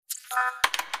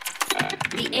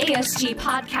The ASG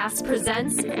podcast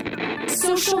presents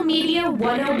Social Media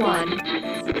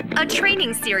 101, a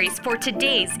training series for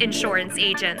today's insurance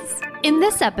agents. In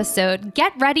this episode,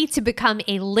 get ready to become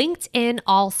a LinkedIn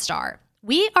All-Star.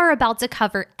 We are about to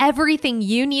cover everything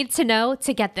you need to know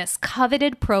to get this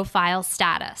coveted profile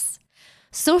status.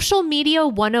 Social Media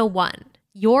 101,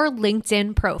 your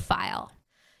LinkedIn profile.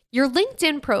 Your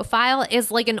LinkedIn profile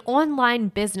is like an online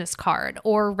business card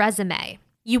or resume.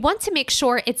 You want to make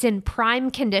sure it's in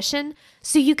prime condition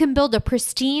so you can build a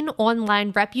pristine online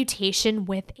reputation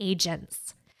with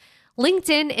agents.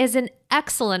 LinkedIn is an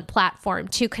excellent platform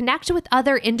to connect with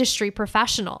other industry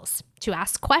professionals, to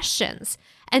ask questions,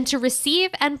 and to receive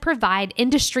and provide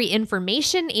industry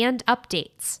information and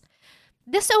updates.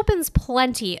 This opens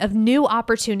plenty of new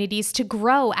opportunities to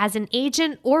grow as an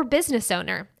agent or business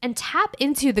owner and tap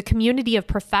into the community of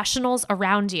professionals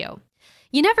around you.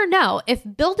 You never know if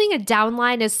building a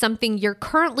downline is something you're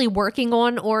currently working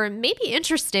on or maybe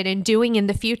interested in doing in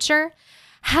the future.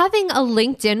 Having a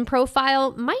LinkedIn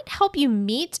profile might help you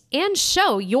meet and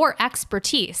show your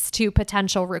expertise to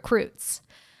potential recruits.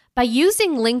 By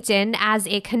using LinkedIn as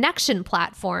a connection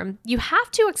platform, you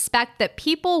have to expect that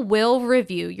people will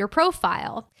review your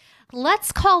profile.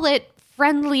 Let's call it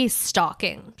friendly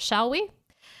stalking, shall we?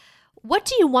 What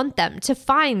do you want them to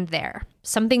find there?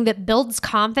 Something that builds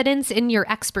confidence in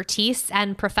your expertise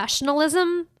and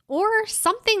professionalism, or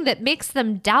something that makes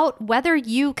them doubt whether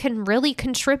you can really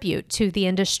contribute to the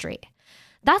industry?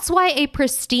 That's why a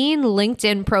pristine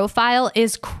LinkedIn profile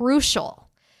is crucial.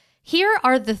 Here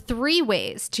are the 3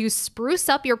 ways to spruce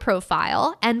up your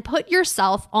profile and put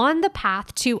yourself on the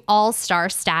path to all-star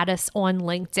status on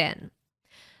LinkedIn.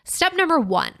 Step number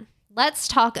 1, let's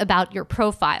talk about your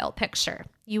profile picture.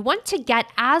 You want to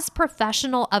get as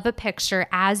professional of a picture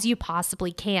as you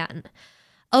possibly can.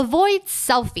 Avoid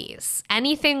selfies,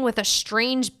 anything with a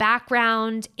strange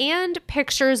background, and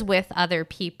pictures with other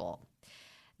people.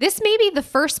 This may be the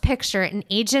first picture an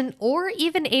agent or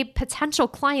even a potential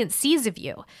client sees of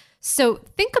you, so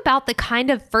think about the kind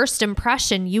of first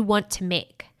impression you want to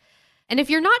make. And if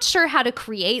you're not sure how to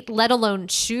create, let alone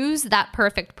choose that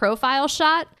perfect profile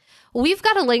shot, we've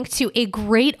got a link to a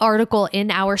great article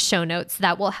in our show notes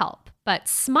that will help. But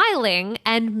smiling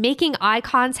and making eye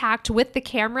contact with the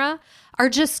camera are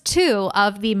just 2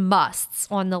 of the musts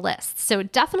on the list. So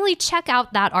definitely check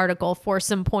out that article for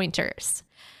some pointers.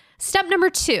 Step number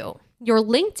 2, your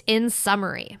LinkedIn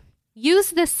summary. Use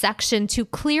this section to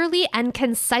clearly and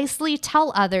concisely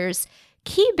tell others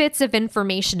key bits of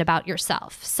information about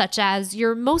yourself, such as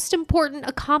your most important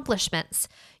accomplishments,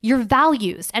 your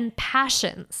values and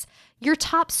passions, your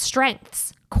top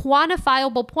strengths,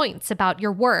 quantifiable points about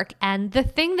your work, and the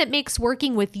thing that makes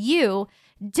working with you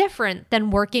different than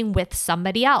working with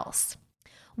somebody else.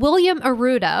 William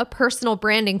Arruda, personal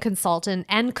branding consultant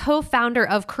and co-founder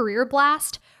of Career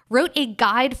Blast, wrote a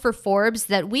guide for Forbes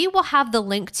that we will have the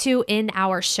link to in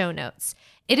our show notes.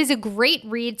 It is a great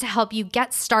read to help you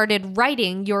get started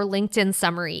writing your LinkedIn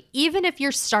summary, even if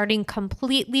you're starting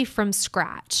completely from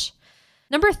scratch.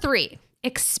 Number 3,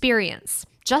 experience.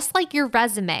 Just like your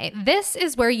resume, this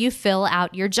is where you fill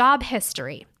out your job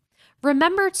history.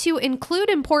 Remember to include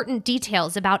important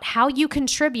details about how you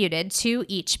contributed to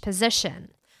each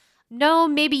position. No,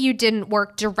 maybe you didn't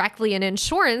work directly in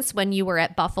insurance when you were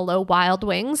at Buffalo Wild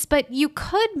Wings, but you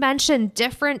could mention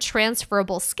different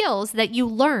transferable skills that you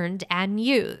learned and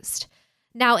used.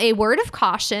 Now, a word of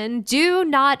caution, do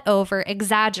not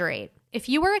over-exaggerate. If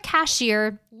you were a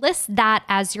cashier, list that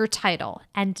as your title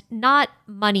and not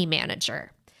money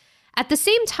manager. At the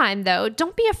same time, though,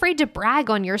 don't be afraid to brag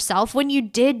on yourself when you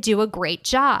did do a great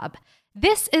job.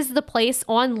 This is the place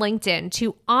on LinkedIn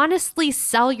to honestly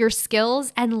sell your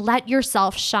skills and let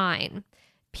yourself shine.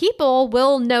 People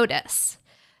will notice.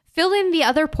 Fill in the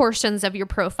other portions of your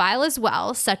profile as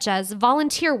well, such as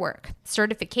volunteer work,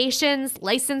 certifications,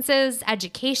 licenses,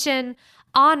 education,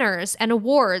 honors and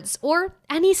awards, or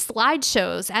any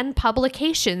slideshows and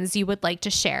publications you would like to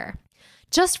share.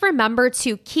 Just remember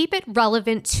to keep it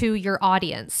relevant to your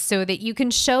audience so that you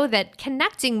can show that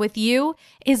connecting with you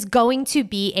is going to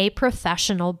be a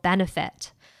professional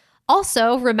benefit.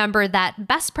 Also, remember that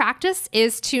best practice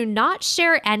is to not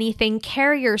share anything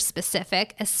carrier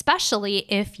specific, especially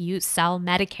if you sell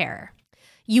Medicare.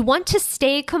 You want to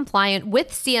stay compliant with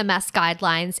CMS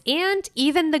guidelines and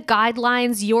even the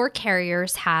guidelines your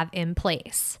carriers have in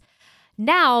place.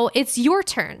 Now it's your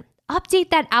turn. Update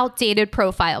that outdated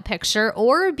profile picture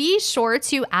or be sure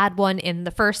to add one in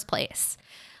the first place.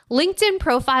 LinkedIn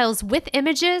profiles with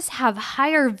images have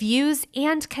higher views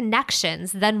and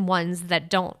connections than ones that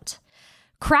don't.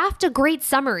 Craft a great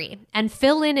summary and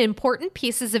fill in important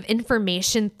pieces of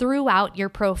information throughout your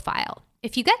profile.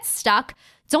 If you get stuck,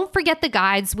 don't forget the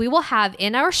guides we will have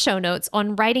in our show notes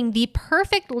on writing the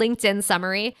perfect LinkedIn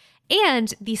summary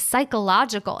and the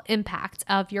psychological impact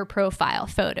of your profile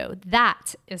photo.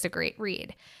 That is a great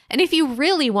read. And if you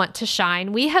really want to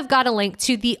shine, we have got a link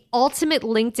to the ultimate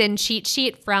LinkedIn cheat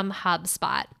sheet from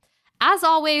HubSpot. As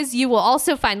always, you will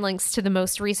also find links to the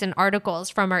most recent articles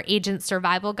from our Agent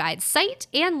Survival Guide site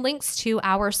and links to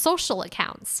our social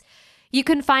accounts. You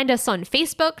can find us on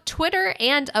Facebook, Twitter,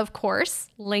 and of course,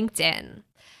 LinkedIn.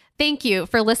 Thank you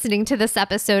for listening to this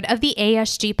episode of the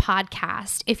ASG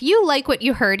podcast. If you like what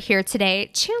you heard here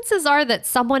today, chances are that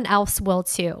someone else will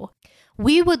too.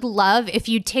 We would love if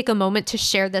you'd take a moment to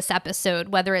share this episode,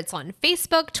 whether it's on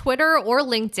Facebook, Twitter, or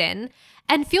LinkedIn.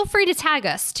 And feel free to tag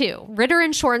us too, Ritter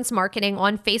Insurance Marketing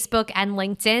on Facebook and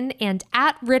LinkedIn, and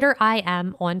at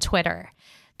RitterIM on Twitter.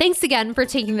 Thanks again for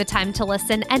taking the time to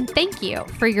listen, and thank you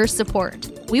for your support.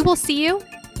 We will see you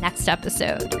next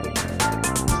episode.